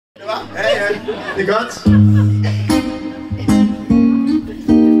hva'? Ja, det er godt.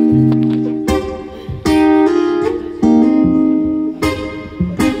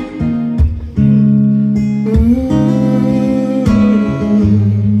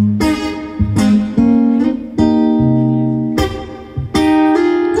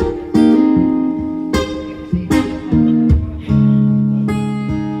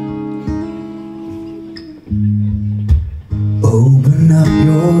 Open up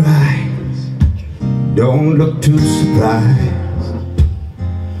your eyes, don't look too surprised.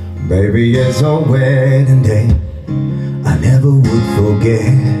 Baby, it's our wedding day, I never would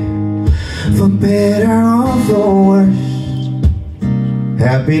forget. For better or for worse,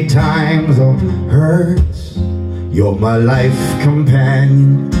 happy times or hurts, you're my life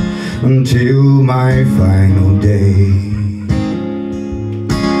companion until my final day.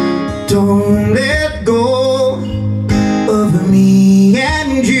 Don't let go of me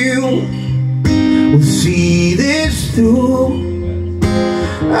and you, we'll see this through.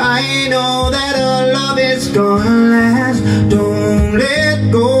 I know that our love is gonna last. Don't let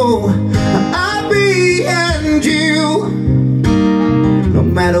go of me and you, no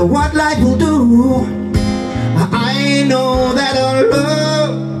matter what life will do. I know that our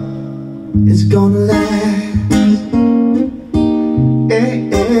love is gonna last. Hey,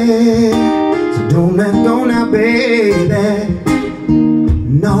 hey. So don't let go now, baby.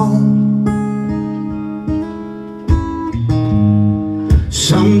 No.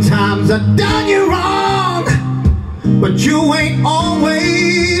 Sometimes I've done you wrong, but you ain't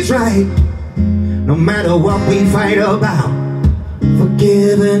always right. No matter what we fight about,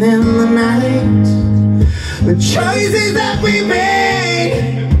 forgiving in the night. The choices that we made,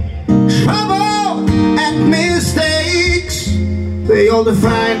 trouble and mistakes, they all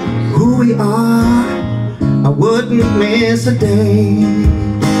define who we are. I wouldn't miss a day.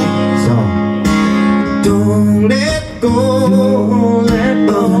 So don't let go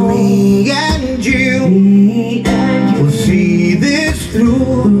of me and you, we'll see this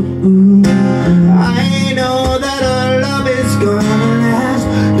through. I know that our love is gonna last.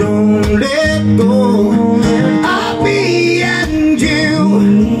 Don't let go of me and you,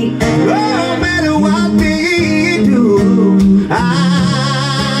 no matter what we do. I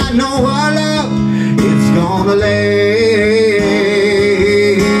know our love is gonna last.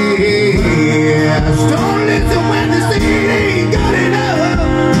 Don't listen when they say it ain't good enough,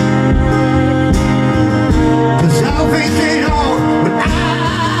 'cause I'll face it all when I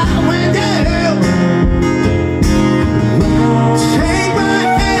went down. Take my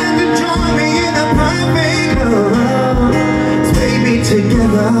hand and join me in the perfect love. Baby,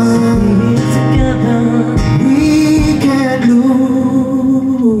 together we can't lose.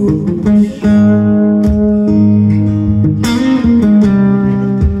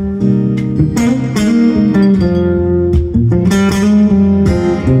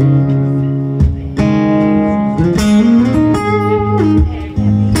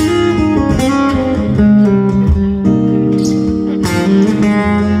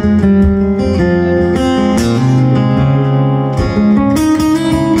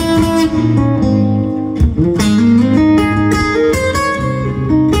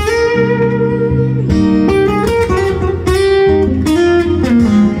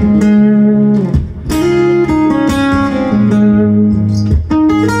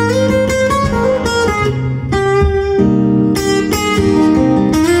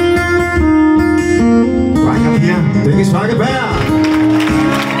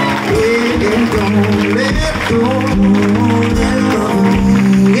 Don't let go of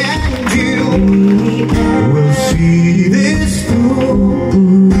me and you, we'll see this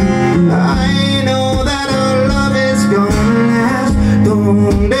through. I know that our love is gonna last.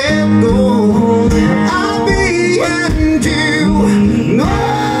 Don't let go of me and you, no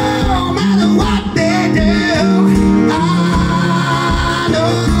matter what they do. I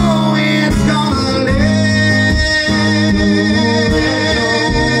know it's gonna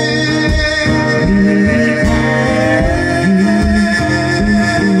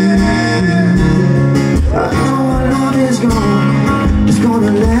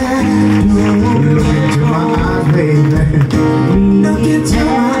look into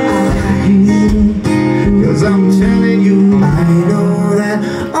my eyes, 'cause I'm telling you, I know that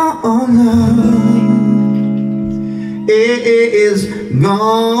our love is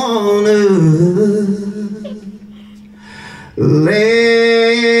gonna last.